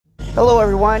Hello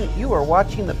everyone, you are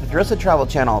watching the PedrozaTravel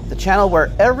channel, the channel where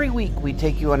every week we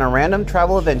take you on a random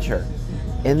travel adventure.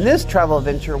 In this travel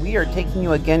adventure, we are taking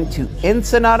you again to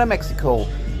Ensenada, Mexico,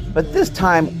 but this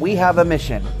time we have a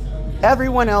mission.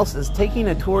 Everyone else is taking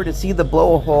a tour to see the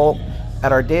blowhole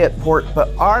at our day at port, but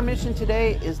our mission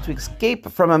today is to escape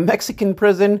from a Mexican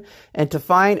prison and to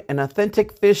find an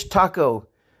authentic fish taco.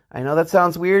 I know that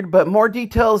sounds weird, but more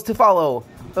details to follow.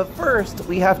 But first,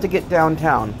 we have to get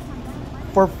downtown.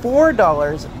 For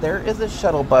 $4, there is a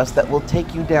shuttle bus that will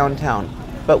take you downtown,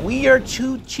 but we are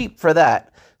too cheap for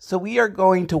that, so we are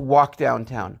going to walk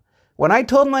downtown. When I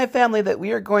told my family that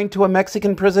we are going to a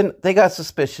Mexican prison, they got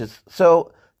suspicious,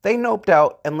 so they noped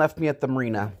out and left me at the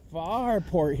marina. Far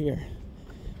port here,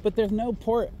 but there's no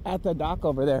port at the dock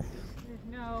over there. There's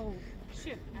no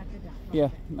ship at the dock. Yeah,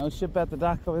 no ship at the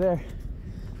dock over there.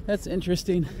 That's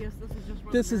interesting. I guess this is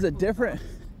just this is a different...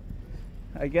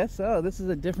 I guess so. This is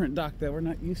a different dock that we're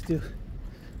not used to.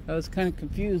 I was kind of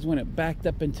confused when it backed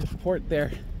up into port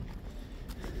there.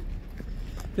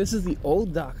 This is the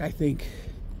old dock, I think.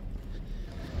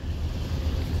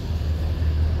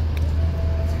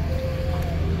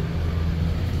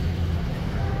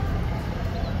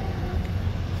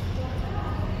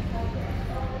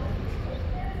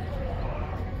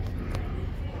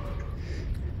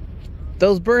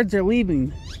 Those birds are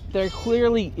leaving. They're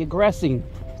clearly egressing.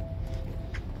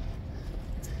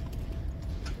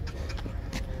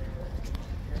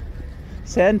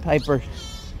 Sandpiper.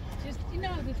 Just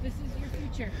know that this is your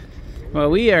future. Well,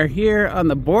 we are here on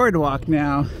the boardwalk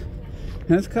now.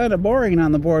 And it's kind of boring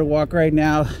on the boardwalk right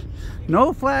now.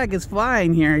 No flag is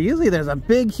flying here. Usually there's a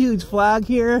big, huge flag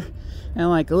here, and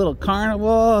like a little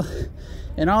carnival,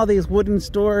 and all these wooden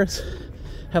stores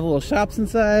have little shops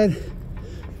inside.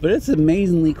 But it's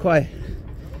amazingly quiet.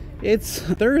 It's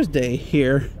Thursday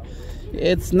here.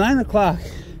 It's 9 o'clock,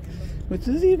 which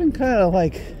is even kind of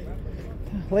like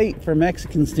late for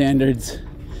Mexican standards.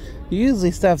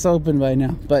 Usually stuff's open by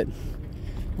now, but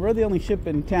we're the only ship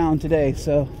in town today,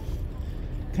 so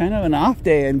kind of an off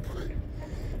day in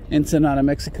Ensenada,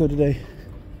 Mexico today.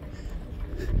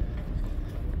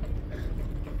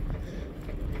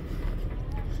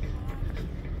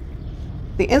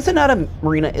 The Ensenada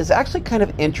Marina is actually kind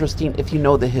of interesting if you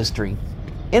know the history.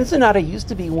 Ensenada used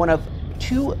to be one of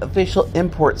 2 official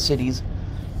import cities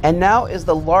and now is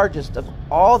the largest of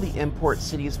all the import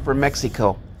cities for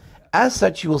Mexico. As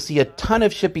such, you will see a ton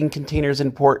of shipping containers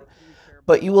in port,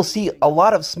 but you will see a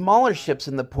lot of smaller ships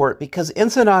in the port because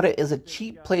Ensenada is a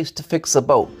cheap place to fix a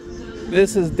boat.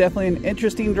 This is definitely an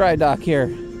interesting dry dock here.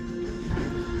 You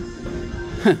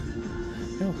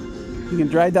can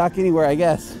dry dock anywhere, I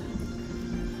guess.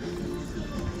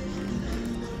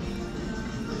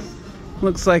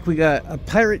 Looks like we got a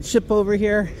pirate ship over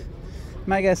here.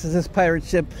 My guess is this pirate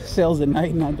ship sails at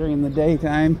night, not during the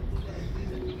daytime.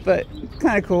 But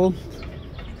kind of cool.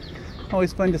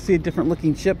 Always fun to see a different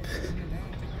looking ship.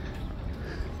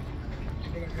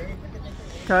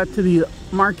 Got to the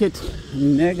market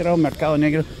negro, mercado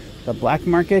negro, the black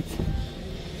market.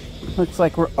 Looks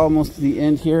like we're almost to the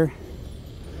end here.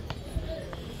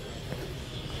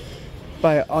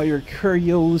 Buy all your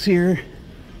curios here.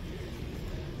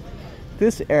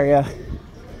 This area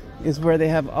is where they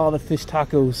have all the fish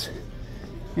tacos.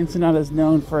 Ensenada is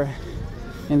known for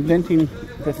inventing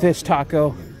the fish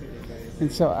taco,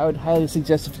 and so I would highly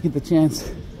suggest, if you get the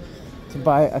chance, to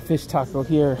buy a fish taco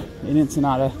here in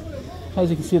Ensenada.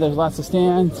 As you can see, there's lots of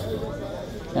stands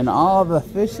and all the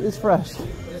fish is fresh.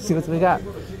 Let's see what we got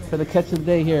for the catch of the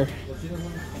day here.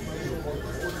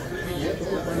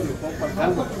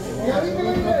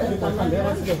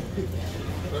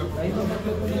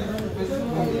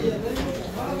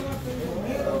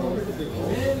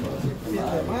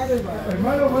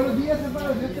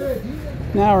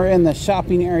 Now we're in the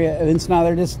shopping area of Ensenada.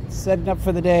 They're just setting up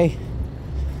for the day.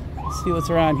 Let's see what's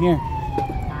around here.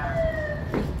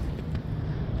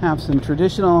 Have some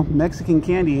traditional Mexican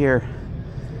candy here.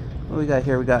 What do we got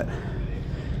here? We got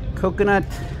coconut.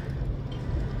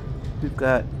 We've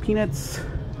got peanuts.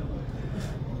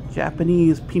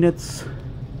 Japanese peanuts.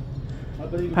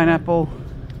 Pineapple.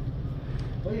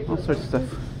 All sorts of stuff.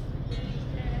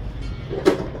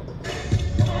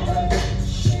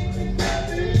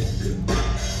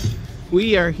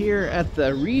 We are here at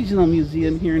the Regional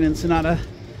Museum here in Ensenada.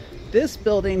 This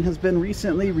building has been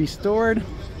recently restored.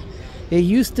 It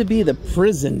used to be the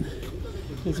prison,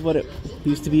 is what it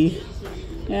used to be.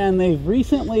 And they've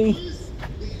recently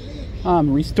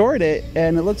restored it,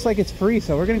 and it looks like it's free.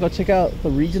 So we're gonna go check out the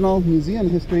Regional Museum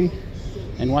history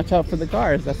and watch out for the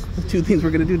cars. That's the 2 things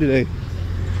we're gonna do today.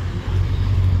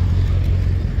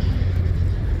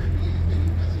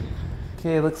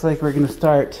 Okay, looks like we're gonna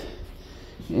start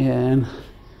in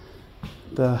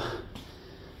the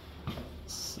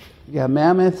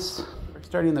mammoths. We're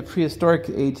starting the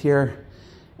prehistoric age here,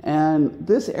 and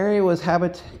this area was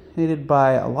habitated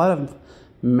by a lot of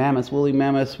mammoths. Woolly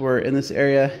mammoths were in this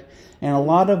area, and a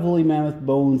lot of woolly mammoth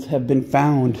bones have been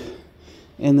found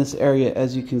in this area,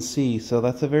 as you can see. So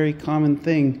that's a very common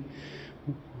thing.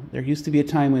 There used to be a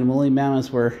time when woolly mammoths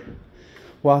were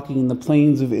walking in the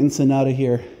plains of Ensenada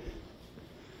here.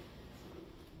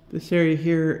 This area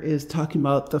here is talking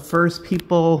about the first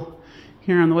people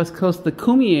here on the west coast. The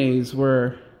Kumeyays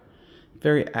were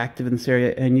very active in this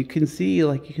area, and you can see,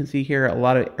 like you can see here, a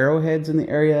lot of arrowheads in the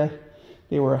area.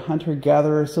 They were a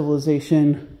hunter-gatherer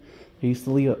civilization. There used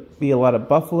to be a lot of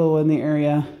buffalo in the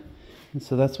area, and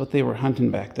so that's what they were hunting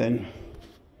back then.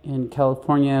 In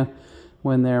California,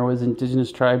 when there was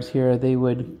indigenous tribes here, they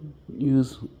would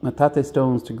use metate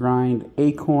stones to grind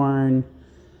acorn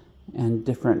and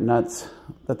different nuts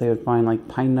that they would find, like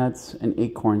pine nuts and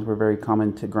acorns were very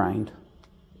common to grind.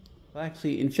 Well,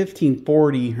 actually, in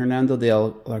 1540, Hernando de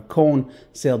Alarcón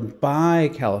sailed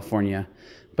by California,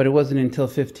 but it wasn't until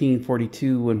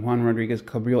 1542 when Juan Rodriguez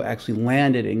Cabrillo actually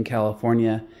landed in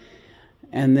California.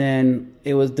 And then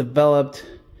it was developed,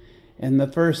 and the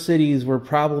first cities were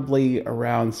probably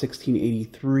around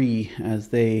 1683 as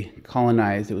they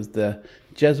colonized. It was the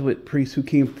Jesuit priests who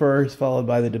came first, followed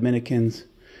by the Dominicans.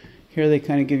 Here they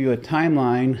kind of give you a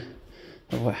timeline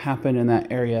of what happened in that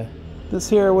area. This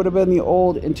here would have been the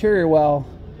old interior wall.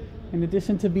 In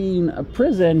addition to being a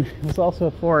prison, it was also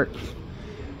a fort.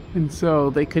 And so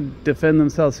they could defend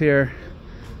themselves here.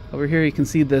 Over here you can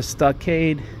see the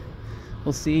stockade.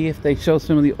 We'll see if they show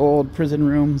some of the old prison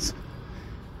rooms.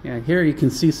 Yeah, here you can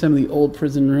see some of the old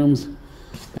prison rooms.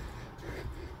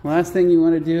 Last thing you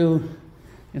want to do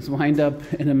is wind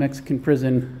up in a Mexican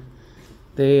prison.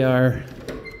 They are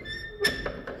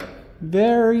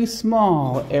very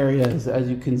small areas, as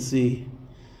you can see.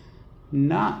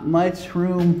 Not much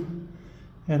room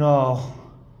at all.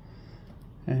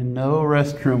 And no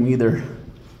restroom either.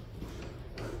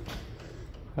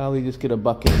 Probably just get a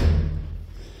bucket.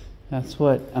 That's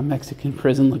what a Mexican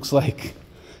prison looks like.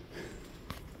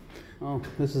 Oh,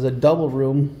 this is a double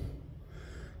room.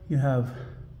 You have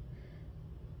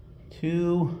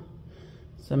 2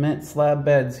 cement slab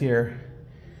beds here.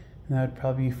 And that would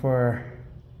probably be for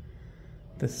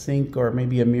the sink or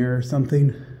maybe a mirror or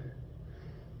something.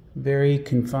 Very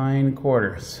confined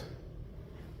quarters.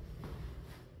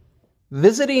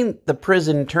 Visiting the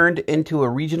prison turned into a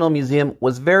regional museum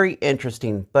was very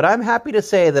interesting, but I'm happy to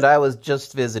say that I was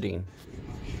just visiting.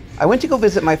 I went to go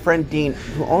visit my friend Dean,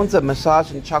 who owns a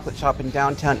massage and chocolate shop in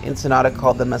downtown Ensenada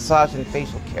called the Massage and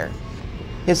Facial Care.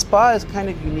 His spa is kind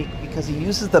of unique because he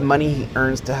uses the money he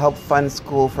earns to help fund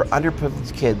school for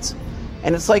underprivileged kids,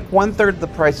 and it's like 1/3 the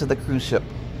price of the cruise ship.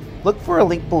 Look for a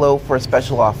link below for a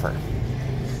special offer.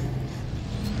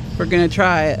 We're gonna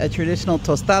try a traditional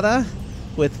tostada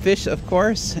with fish, of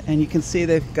course, and you can see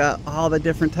they've got all the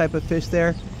different type of fish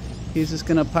there. He's just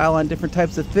gonna pile on different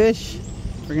types of fish.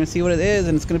 We're gonna see what it is,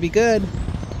 and it's gonna be good.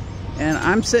 And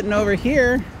I'm sitting over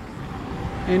here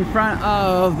in front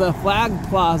of the flag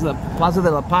plaza, Plaza de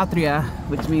la Patria,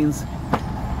 which means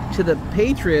to the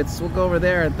Patriots. We'll go over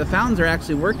there. The fountains are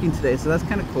actually working today, so that's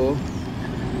kind of cool.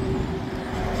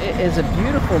 It is a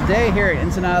beautiful day here in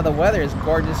Ensenada. The weather is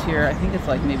gorgeous here. I think it's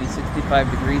like maybe 65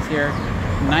 degrees here.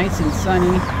 Nice and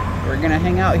sunny. We're gonna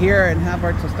hang out here and have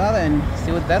our tostada and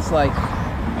see what that's like.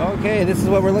 Okay, this is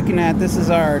what we're looking at. This is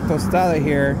our tostada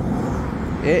here.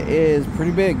 It is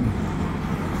pretty big.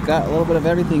 It's got a little bit of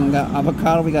everything. We got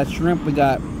avocado, we got shrimp, we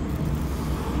got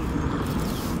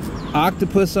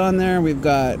octopus on there, we've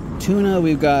got tuna,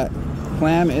 we've got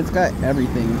clam. It's got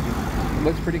everything. It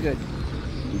looks pretty good.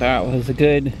 That was a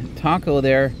good taco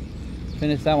there.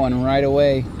 Finished that one right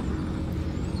away.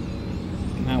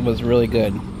 That was really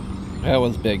good. That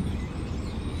was big.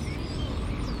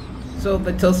 So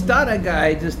the tostada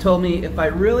guy just told me if I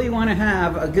really want to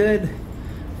have a good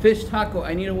fish taco,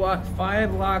 I need to walk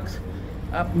 5 blocks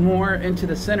up more into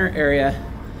the center area.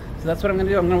 So that's what I'm going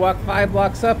to do. I'm going to walk 5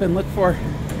 blocks up and look for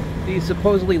these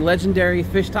supposedly legendary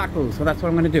fish tacos. So that's what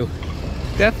I'm going to do.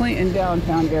 Definitely in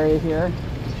downtown area here.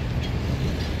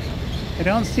 I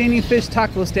don't see any fish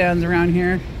taco stands around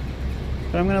here,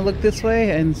 but I'm going to look this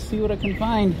way and see what I can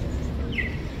find.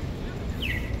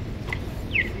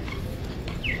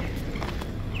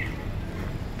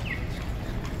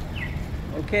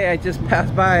 Okay, I just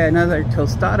passed by another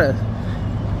tostada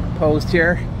post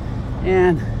here,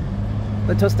 and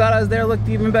the tostadas there looked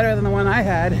even better than the one I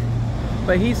had.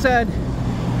 But he said,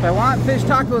 if I want fish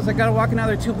tacos, I gotta walk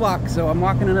another 2 blocks. So I'm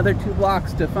walking another 2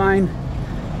 blocks to find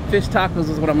Fish tacos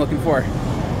is what I'm looking for.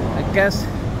 I guess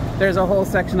there's a whole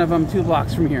section of them 2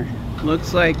 blocks from here.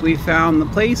 Looks like we found the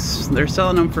place. They're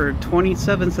selling them for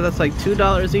 27, so that's like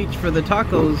 $2 each for the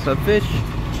tacos, fish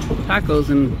tacos,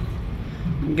 and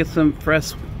get some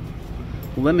fresh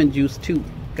lemon juice too.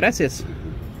 Gracias.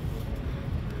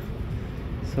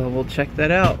 So we'll check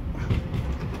that out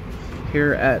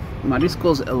here at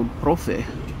Mariscos El Profe.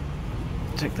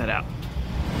 Check that out.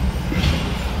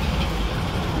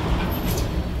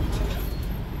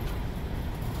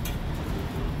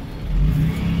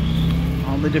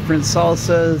 All the different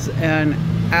salsas and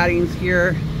addings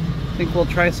here. I think we'll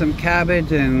try some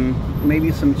cabbage and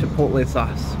maybe some chipotle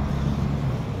sauce.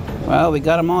 Well, we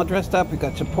got them all dressed up. We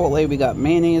got chipotle, we got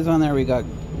mayonnaise on there, we got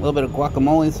a little bit of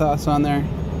guacamole sauce on there.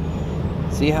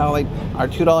 See how like our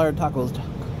 $2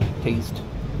 tacos taste.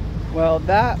 Well,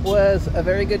 that was a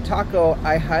very good taco.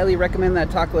 I highly recommend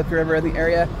that taco if you're ever in the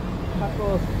area.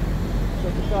 Tacos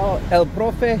El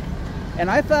Profe. And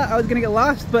I thought I was gonna get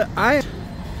lost, but I'm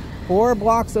 4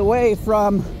 blocks away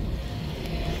from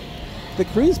the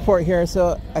cruise port here.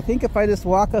 So I think if I just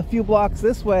walk a few blocks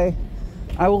this way,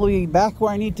 I will be back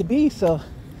where I need to be. So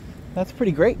that's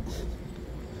pretty great.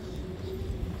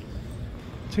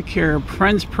 Took care of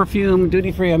Friends perfume,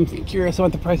 duty free. I'm curious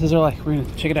what the prices are like. We're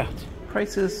gonna check it out.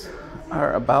 Prices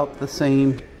are about the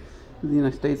same in the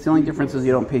United States. The only difference is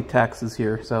you don't pay taxes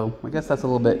here, so I guess that's a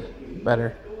little bit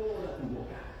better.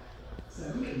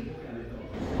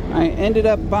 I ended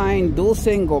up buying Dulce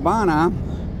and Gabbana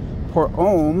por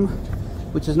Ohm,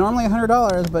 which is normally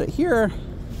 $100, but here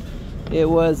it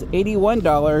was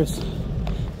 $81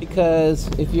 because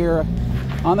if you're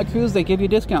on the cruise, they give you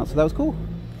discounts, so that was cool.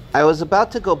 I was about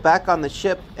to go back on the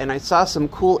ship and I saw some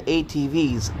cool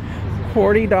ATVs.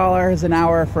 $40 an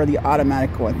hour for the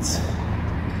automatic ones.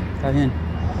 Está bien.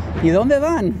 ¿Y dónde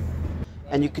van?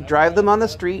 And you could drive them on the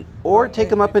street or take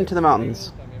them up into the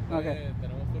mountains. Okay.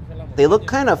 They look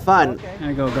kind of fun.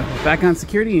 There you go. Back on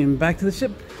security and back to the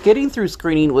ship. Getting through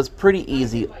screening was pretty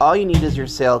easy. All you need is your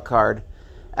sail card.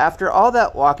 After all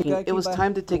that walking, it was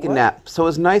time to take a nap, so it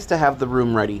was nice to have the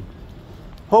room ready.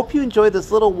 Hope you enjoyed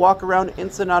this little walk around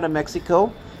Ensenada,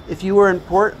 Mexico. If you were in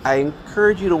port, I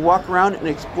encourage you to walk around and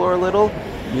explore a little.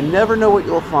 You never know what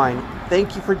you'll find.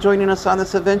 Thank you for joining us on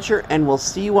this adventure, and we'll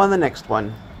see you on the next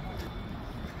one.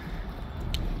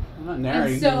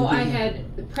 And so I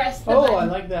had pressed the Oh, button.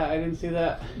 I like that. I didn't see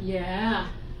that. Yeah.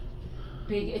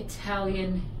 Big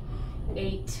Italian,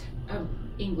 8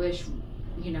 English,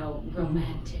 you know,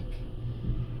 romantic.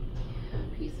 Yeah,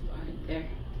 piece of art there.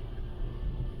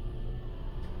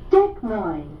 Deck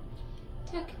 9.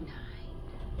 Deck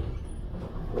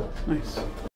 9. Nice.